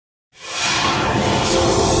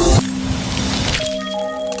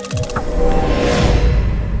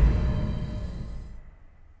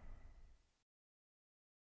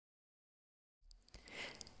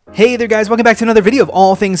Hey there guys, welcome back to another video of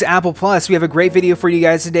all things Apple Plus. We have a great video for you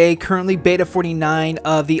guys today. Currently beta 49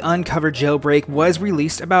 of the uncovered jailbreak was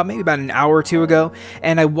released maybe about an hour or two ago,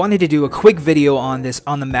 and I wanted to do a quick video on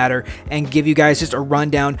the matter and give you guys just a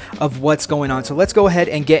rundown of what's going on. So let's go ahead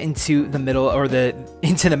and get into the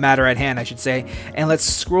into the matter at hand, I should say, and let's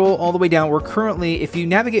scroll all the way down. We're currently, if you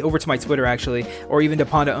navigate over to my Twitter actually, or even to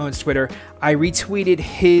Panda Own's Twitter, I retweeted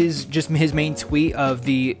his main tweet of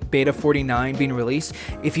the beta 49 being released.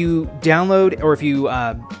 If you download or if you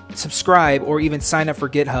subscribe or even sign up for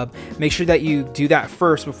GitHub, make sure that you do that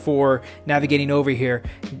first before navigating over here,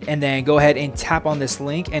 and then go ahead and tap on this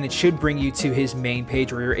link and it should bring you to his main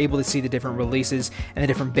page where you're able to see the different releases and the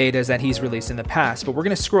different betas that he's released in the past. But we're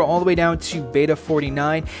going to scroll all the way down to beta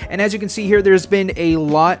 49, and as you can see here, there's been a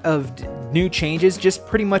lot of new changes. Just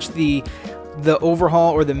pretty much the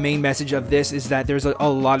overhaul or the main message of this is that there's a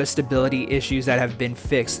lot of stability issues that have been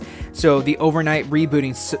fixed. So the overnight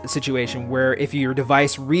rebooting situation, where if your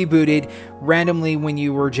device rebooted randomly when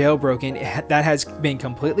you were jailbroken, that has been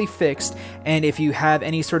completely fixed. And if you have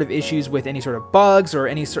any sort of issues with any sort of bugs or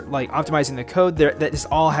any sort like optimizing the code, that this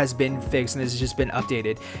all has been fixed and this has just been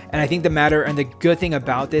updated. And I think the matter and the good thing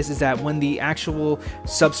about this is that when the actual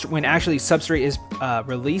Substrate is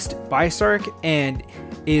released by Stark and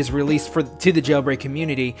is released to the jailbreak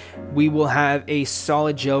community, we will have a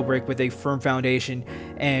solid jailbreak with a firm foundation,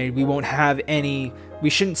 and we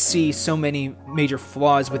shouldn't see so many major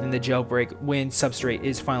flaws within the jailbreak when Substrate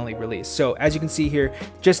is finally released. So as you can see here,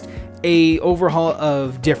 just a overhaul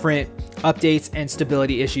of different updates and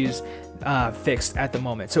stability issues fixed at the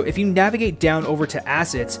moment. So if you navigate down over to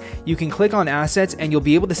assets, you can click on assets and you'll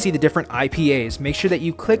be able to see the different IPAs. Make sure that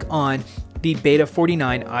you click on the beta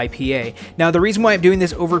 49 IPA. Now, the reason why I'm doing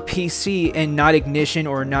this over PC and not Ignition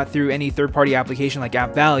or not through any third-party application like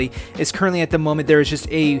App Valley is currently at the moment there is just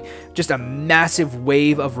a massive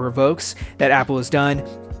wave of revokes that Apple has done,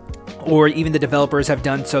 or even the developers have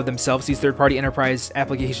done so themselves. These third-party enterprise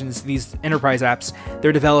applications, these enterprise apps,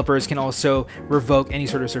 their developers can also revoke any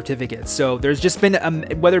sort of certificates. So there's just been,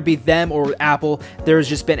 whether it be them or Apple, there's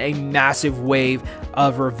just been a massive wave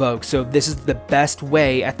of revokes. So this is the best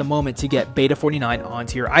way at the moment to get beta 49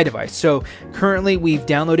 onto your iDevice. So currently we've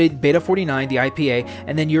downloaded beta 49, the IPA,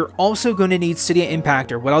 and then you're also going to need Cydia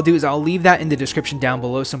Impactor. What I'll do is I'll leave that in the description down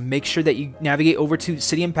below. So make sure that you navigate over to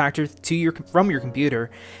Cydia Impactor from your computer,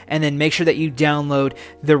 and then make sure that you download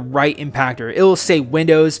the right impactor. It'll say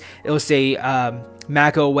Windows, it'll say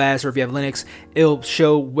Mac OS, or if you have Linux, it'll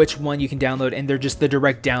show which one you can download, and they're just the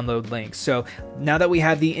direct download links. So now that we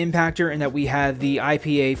have the impactor and that we have the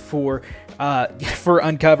IPA for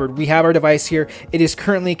uncovered, we have our device here. It is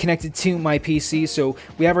currently connected to my PC, so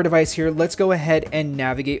we have our device here. Let's go ahead and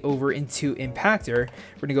navigate over into impactor.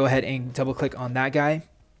 We're gonna go ahead and double click on that guy,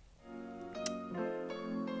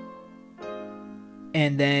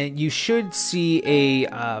 and then you should see a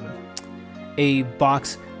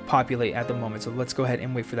box populate at the moment. So let's go ahead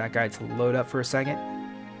and wait for that guy to load up for a second.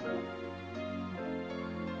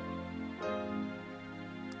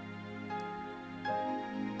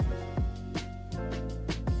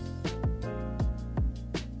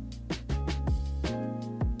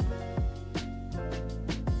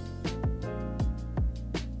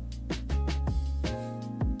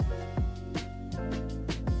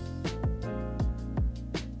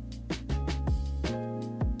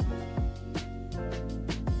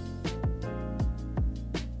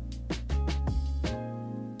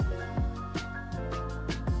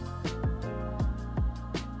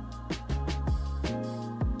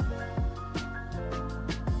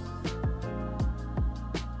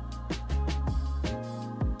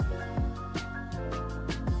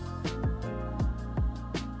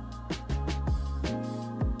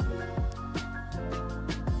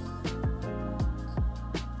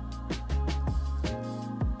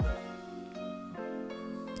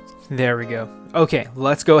 There we go. Okay,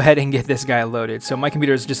 let's go ahead and get this guy loaded. So my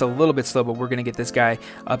computer is just a little bit slow, but we're going to get this guy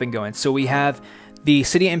up and going. So we have the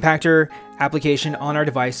Cydia Impactor application on our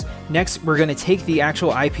device. Next, we're going to take the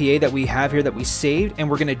actual IPA that we have here that we saved, and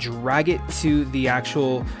we're going to drag it to the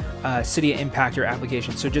actual Cydia Impactor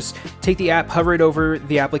application. So just take the app, hover it over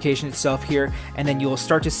the application itself here, and then you'll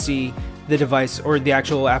start to see the device or the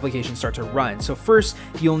actual application start to run. So first,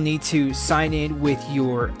 you'll need to sign in with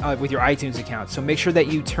your iTunes account. So make sure that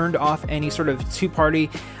you turned off any sort of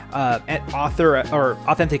two-party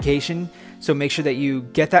authentication. So make sure that you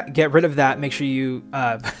get rid of that. Make sure you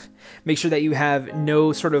make sure that you have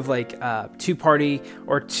no sort of like two-party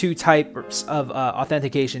or two types of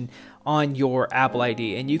authentication on your Apple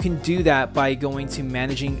ID, and you can do that by going to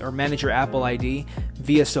manage your Apple ID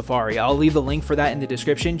via Safari. I'll leave the link for that in the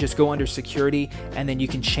description. Just go under security and then you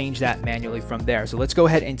can change that manually from there. So let's go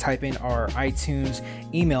ahead and type in our iTunes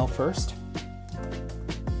email first.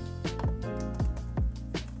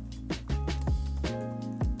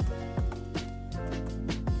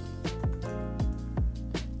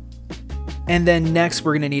 And then next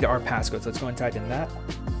we're going to need our passcode. So let's go and type in that.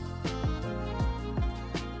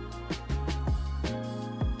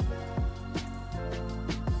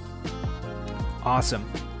 Awesome.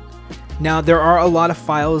 Now there are a lot of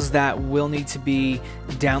files that will need to be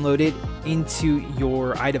downloaded into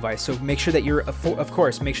your iDevice. So make sure that of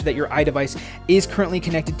course, make sure that your iDevice is currently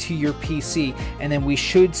connected to your PC, and then we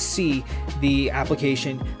should see the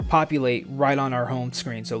application populate right on our home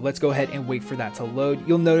screen. So let's go ahead and wait for that to load.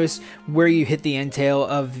 You'll notice where you hit the end tail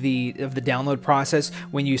of the download process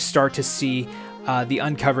when you start to see the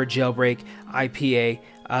uncovered jailbreak IPA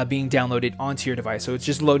being downloaded onto your device. So it's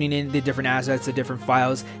just loading in the different assets, the different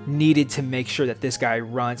files needed to make sure that this guy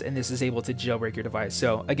runs and this is able to jailbreak your device.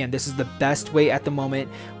 So again, this is the best way at the moment.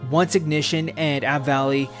 Once Ignition and App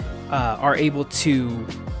Valley are able to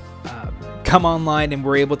come online and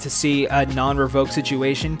we're able to see a non-revoke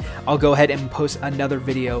situation, I'll go ahead and post another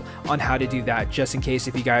video on how to do that, just in case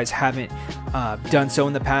if you guys haven't done so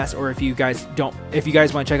in the past, or if you guys want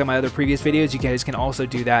to check out my other previous videos, you guys can also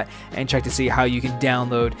do that and check to see how you can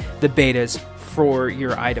download the betas for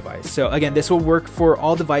your iDevice. So again, this will work for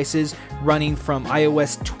all devices running from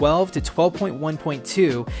iOS 12 to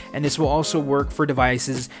 12.1.2, and this will also work for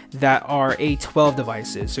devices that are A12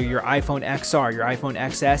 devices. So your iPhone XR, your iPhone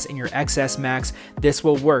XS, and your XS Max, this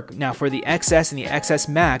will work. Now for the XS and the XS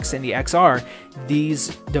Max and the XR,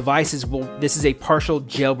 these devices this is a partial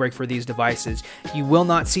jailbreak for these devices. You will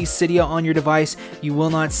not see Cydia on your device. You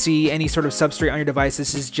will not see any sort of substrate on your device.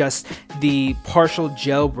 This is just the partial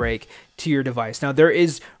jailbreak to your device. Now there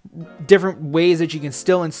is different ways that you can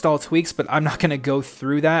still install tweaks, but I'm not going to go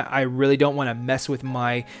through that. I really don't want to mess with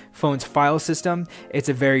my phone's file system. It's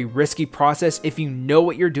a very risky process. If you know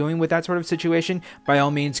what you're doing with that sort of situation, by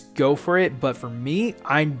all means go for it. But for me,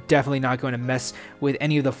 I'm definitely not going to mess with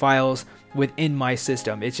any of the files within my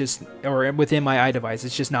system. It's just, or within my iDevice,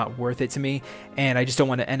 it's just not worth it to me, and I just don't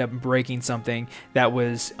want to end up breaking something that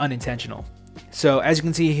was unintentional. So as you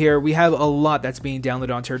can see here, we have a lot that's being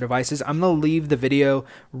downloaded onto our devices. I'm going to leave the video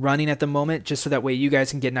running at the moment just so that way you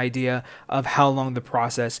guys can get an idea of how long the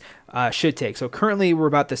process should take. So currently we're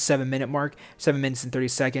about the 7-minute mark, 7 minutes and 30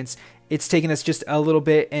 seconds. It's taken us just a little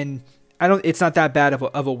bit, and it's not that bad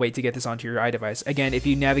of a wait to get this onto your iDevice. Again, if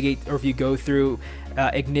you navigate or if you go through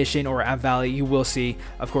Ignition or App Valley, you will see,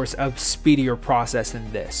 of course, a speedier process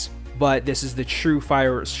than this. But this is the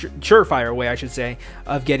surefire way, I should say,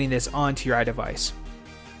 of getting this onto your iDevice.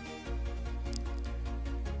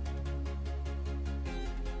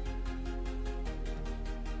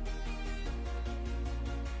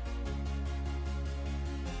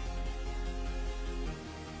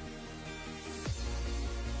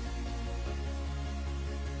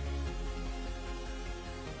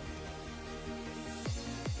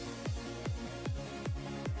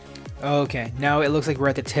 Okay, now it looks like we're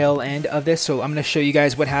at the tail end of this, so I'm going to show you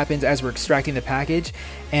guys what happens as we're extracting the package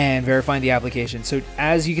and verifying the application. So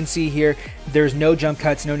as you can see here, there's no jump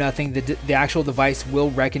cuts, no nothing. The actual device will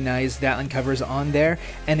recognize that Uncover is on there,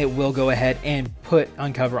 and it will go ahead and put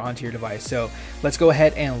Uncover onto your device. So let's go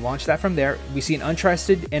ahead and launch that from there. We see an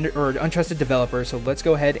untrusted developer, so let's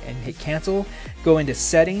go ahead and hit cancel, go into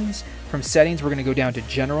settings. From settings, we're going to go down to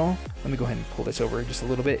general. Let me go ahead and pull this over just a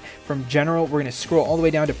little bit. From general, we're going to scroll all the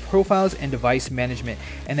way down to profiles and device management.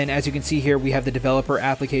 And then as you can see here, we have the developer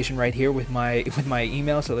application right here with my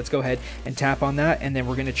email. So let's go ahead and tap on that. And then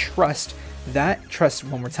we're going to trust that. Trust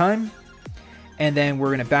one more time. And then we're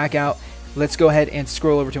going to back out. Let's go ahead and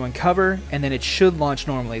scroll over to Uncover, and then it should launch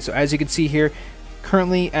normally. So as you can see here,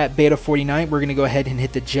 currently at beta 49, we're going to go ahead and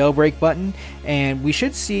hit the jailbreak button, and we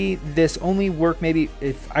should see this only work maybe,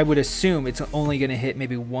 if I would assume it's only going to hit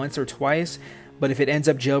maybe once or twice, but if it ends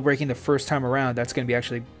up jailbreaking the first time around, that's going to be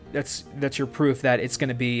actually, that's your proof that it's going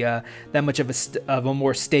to be that much of a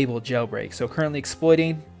more stable jailbreak. So currently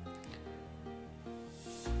exploiting,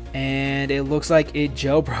 and it looks like it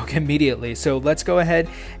jailbroke immediately. So let's go ahead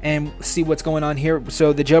and see what's going on here.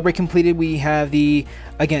 So the jailbreak completed. We have the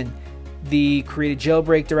created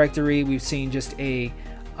jailbreak directory. We've seen just a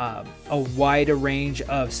wider range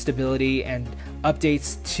of stability and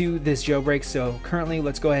updates to this jailbreak. So currently,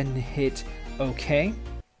 let's go ahead and hit OK.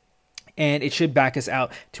 and it should back us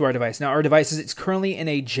out to our device. Now, our device it's currently in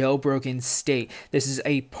a jailbroken state. This is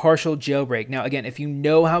a partial jailbreak. Now, again, if you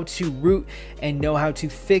know how to root and know how to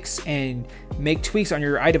fix and make tweaks on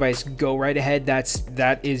your iDevice, go right ahead.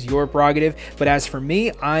 That is your prerogative. But as for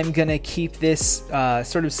me, I'm gonna keep this I'm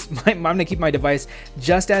gonna keep my device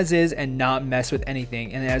just as is and not mess with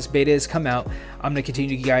anything. And as betas come out, I'm gonna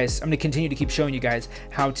continue to keep showing you guys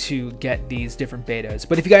how to get these different betas.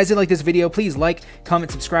 But if you guys did like this video, please like,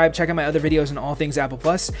 comment, subscribe, check out my other videos on all things Apple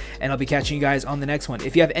Plus, and I'll be catching you guys on the next one.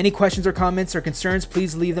 If you have any questions or comments or concerns,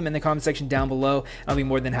 please leave them in the comment section down below. I'll be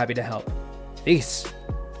more than happy to help. Peace.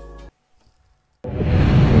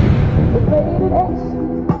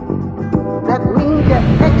 That means that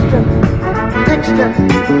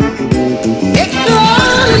extra.